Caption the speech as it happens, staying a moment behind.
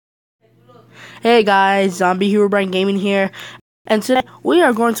Hey guys, Zombie Herobrine Gaming here, and today we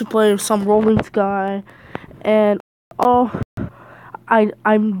are going to play some Rolling Sky, and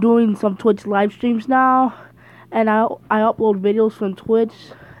I'm doing some Twitch live streams now, and I upload videos from Twitch,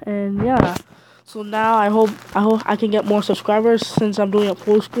 and yeah, so now I hope I can get more subscribers since I'm doing it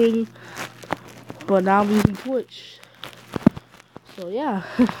full screen, but now I'm using Twitch, so yeah,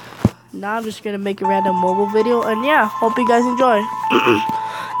 now I'm just gonna make a random mobile video, and yeah, hope you guys enjoy.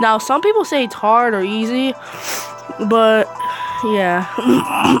 Now some people say it's hard or easy. But yeah,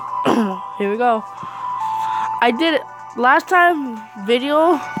 here we go. I did it last time.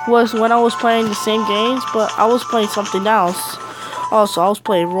 Video was when I was playing the same games, but I was playing something else. Also, I was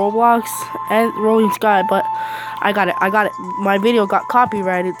playing Roblox and Rolling Sky, but I got it. My video got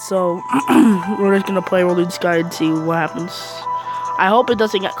copyrighted, so we're just gonna play Rolling Sky and see what happens. I hope it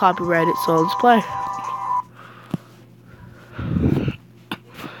doesn't get copyrighted, so let's play.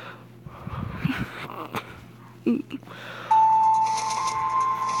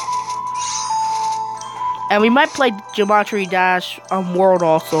 And we might play Geometry Dash World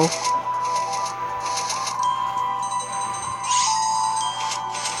also.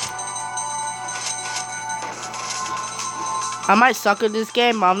 I might suck at this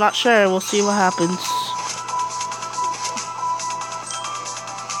game, but I'm not sure. We'll see what happens.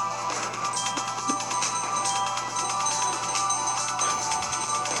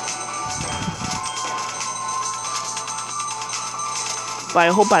 But I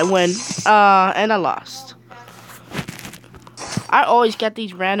hope I win. And I lost. I always get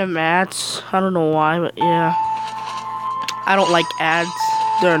these random ads. I don't know why, but yeah. I don't like ads.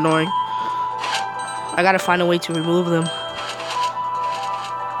 They're annoying. I gotta find a way to remove them.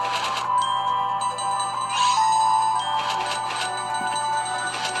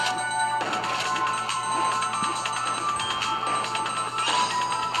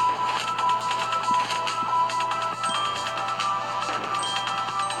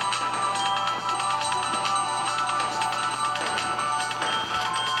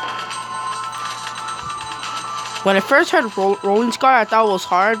 When I first heard Rolling Sky, I thought it was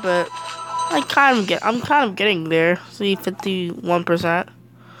hard, but I'm kind of getting there. See, 51%.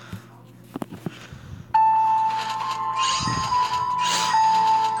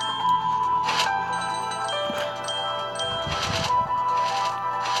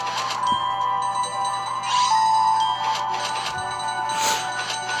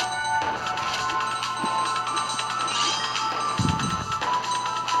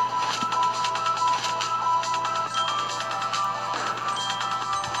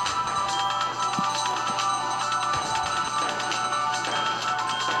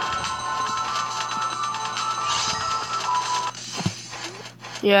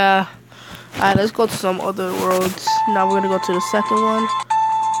 Yeah. Alright, let's go to some other worlds. Now we're gonna go to the second one.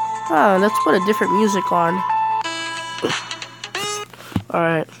 Oh, let's put a different music on.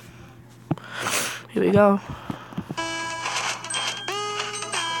 Alright. Here we go.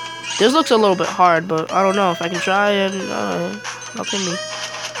 This looks a little bit hard, but I don't know if I can try and look at me.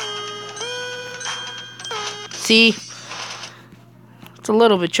 See? It's a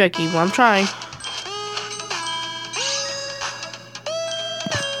little bit tricky, but I'm trying.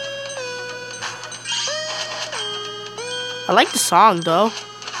 I like the song though.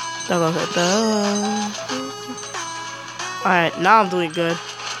 Alright, now I'm doing good.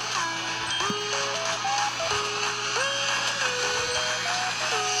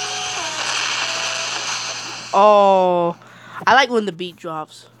 Oh, I like when the beat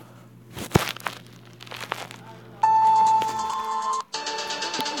drops.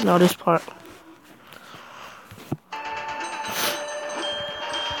 No, this part.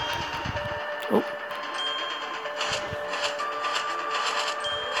 Oh.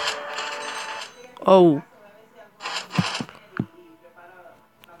 Oh.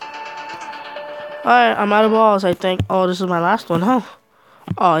 Alright, I'm out of balls, I think. Oh, this is my last one, huh?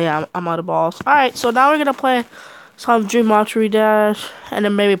 Oh, yeah, I'm out of balls. Alright, so now we're gonna play some Geometry Dash, and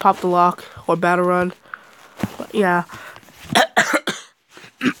then maybe Pop the Lock, or Battle Run. But, yeah.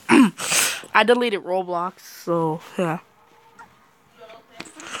 I deleted Roblox, so, yeah.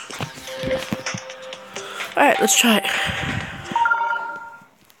 Alright, let's try it.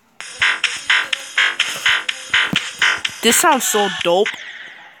 This sounds so dope.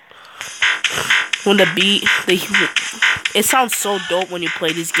 When the beat, it sounds so dope when you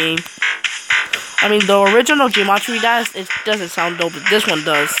play this game. I mean, the original Geometry Dash, it doesn't sound dope, but this one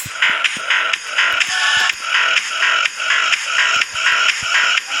does.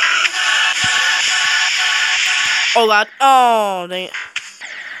 Oh god, oh dang it.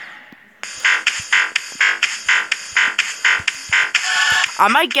 I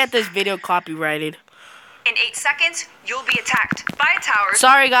might get this video copyrighted. In 8 seconds, you'll be attacked by a tower.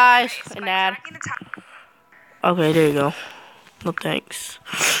 Sorry guys, an ad. Okay, there you go. No thanks.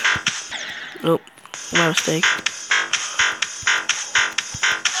 Nope, my mistake.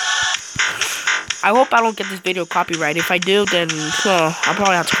 I hope I don't get this video copyrighted. If I do, then I'll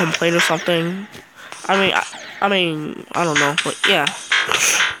probably have to complain or something. I mean, I don't know, but yeah.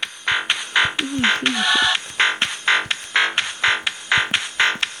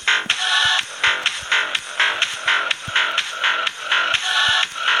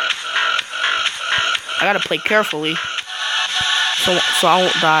 I gotta play carefully, so I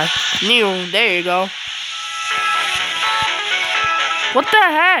won't die. There you go. What the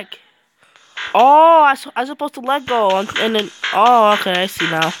heck? Oh, I supposed to let go, and then, oh, okay, I see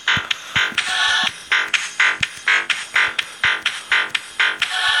now.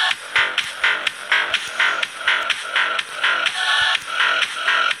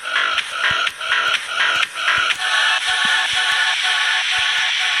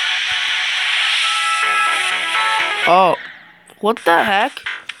 Oh, what the heck?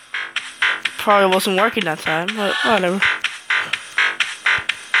 Probably wasn't working that time, but whatever.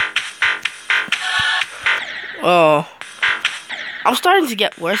 Oh, I'm starting to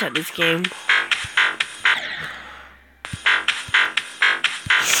get worse at this game.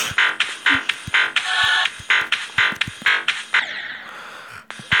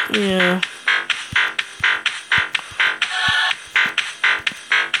 Yeah.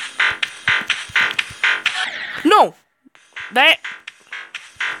 No! That.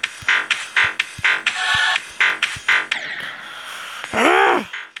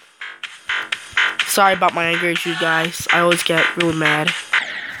 Sorry about my anger issues, guys. I always get really mad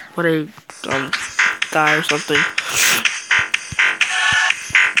when I die or something.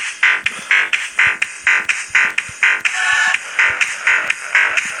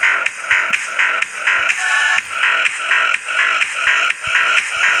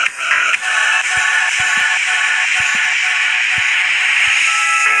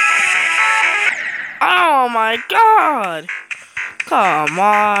 Oh my god! Come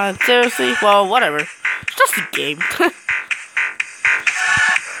on, seriously? Well, whatever. It's just a game.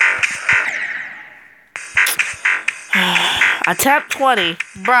 Attempt 20.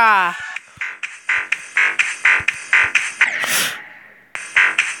 Bruh.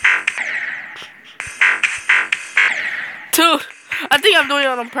 Dude, I think I'm doing it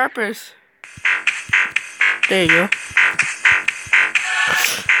on purpose. There you go.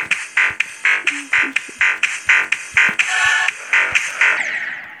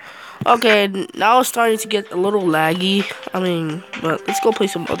 Okay, now it's starting to get a little laggy. I mean, but let's go play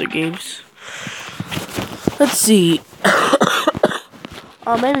some other games. Let's see.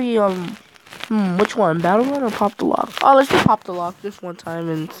 Maybe, which one? Battle Run or Pop the Lock? Oh, let's do Pop the Lock just one time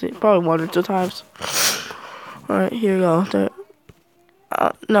and see. Probably 1 or 2 times. Alright, here we go. There.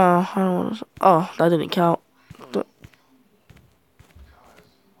 No, I don't want to. Oh, that didn't count.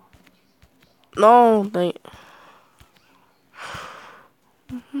 No, they.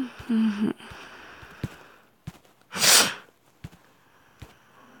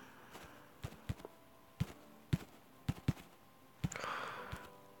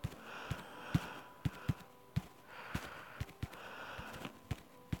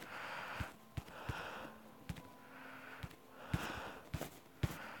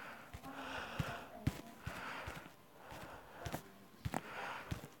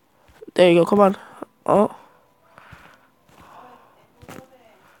 There you go, come on. Oh.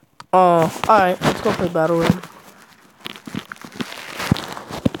 Oh, alright, let's go play Battle Run.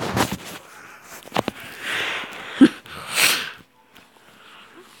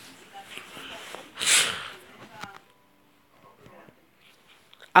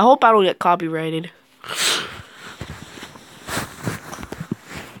 I hope I don't get copyrighted.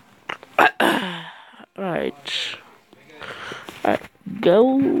 Alright. Alright,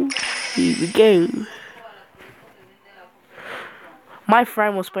 go. Here we go. My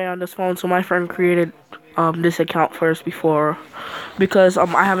friend was playing on this phone, so my friend created this account first before, because I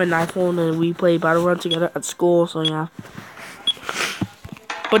have an iPhone and we play Battle Run together at school, so yeah.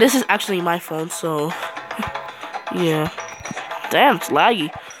 But this is actually my phone, so yeah. Damn, it's laggy.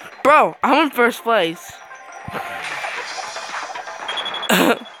 Bro, I'm in first place.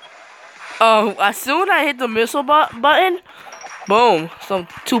 As soon as I hit the missile button, boom, some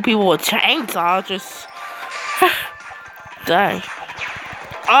 2 people with chainsaws just dang.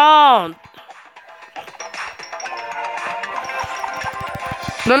 Oh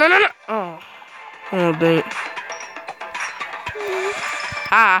no. Oh dang.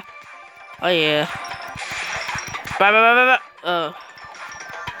 Ah. Oh yeah. Bye.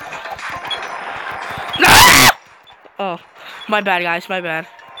 My bad, guys. My bad.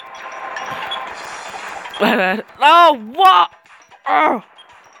 My bad. Oh, what? Oh.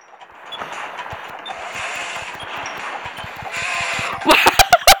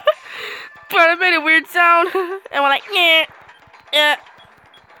 But I made a weird sound, and we're like, yeah, yeah.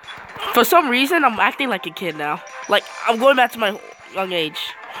 For some reason, I'm acting like a kid now. Like, I'm going back to my young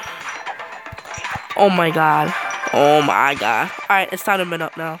age. Oh my god. Oh my god. Alright, it's time to min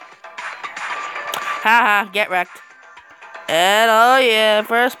up now. Haha, get wrecked. And oh yeah,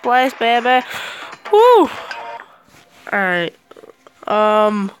 first place, baby. Woo! Alright.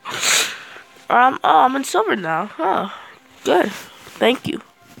 I'm in silver now. Huh. Good. Thank you.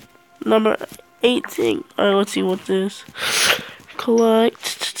 Number 18. Alright, let's see what this.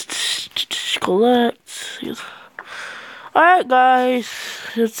 Collect. Alright, guys.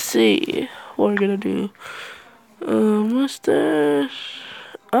 Let's see what we're gonna do. Mustache.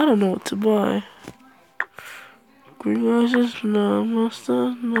 I don't know what to buy. Green glasses? No.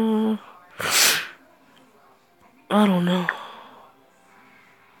 Mustache? No. I don't know.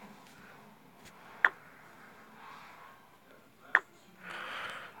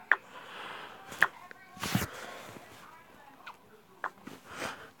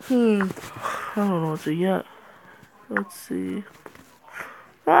 I don't know what to get. Let's see.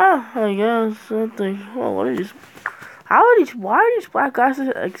 I guess something. Oh, what are these? Why are these black glasses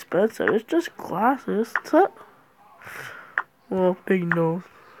expensive? It's just glasses. Well, big nose.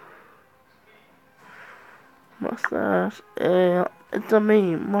 Mustache. It's a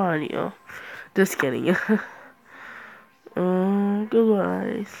main Mario. Just kidding. Good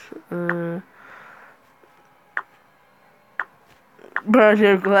eyes. Brown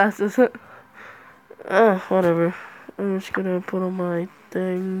hair glasses. Whatever. I'm just gonna put on my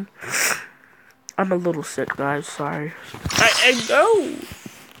thing. I'm a little sick, guys. Sorry. I know.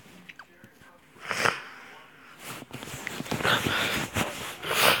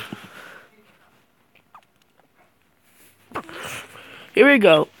 Here we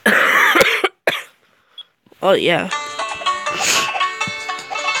go. Oh yeah.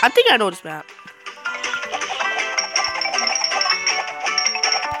 I think I know this map.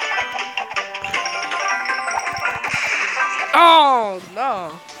 Oh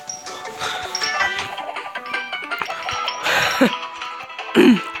no.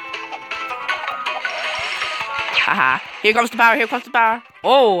 Haha. Here comes the power, here comes the power.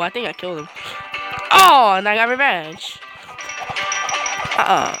 Oh, I think I killed him. Oh, and I got revenge.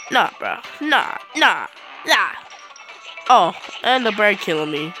 Nah, bro. Nah. Oh, and the bird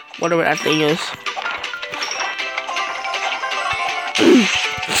killing me. Whatever that thing is.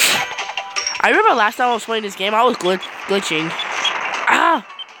 I remember last time I was playing this game, I was glitching.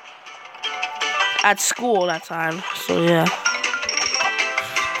 At school that time, so yeah.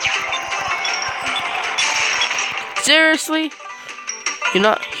 Seriously? You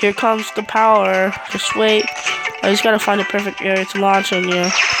know, here comes the power. Just wait. I just gotta find the perfect area to launch on you.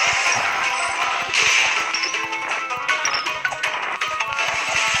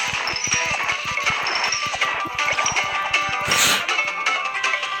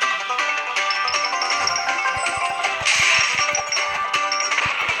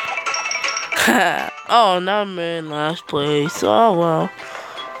 Oh, now I'm in last place. Oh, well.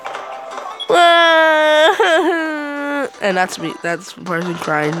 And that's me. That's the person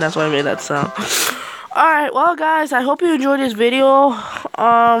crying. That's why I made that sound. Alright, well, guys, I hope you enjoyed this video.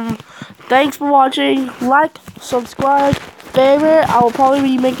 Thanks for watching. Like, subscribe, favorite. I will probably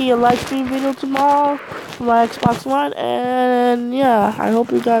be making a live stream video tomorrow for my Xbox One. And, yeah, I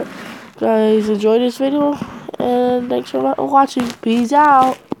hope you guys enjoyed this video. And thanks for watching. Peace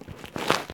out.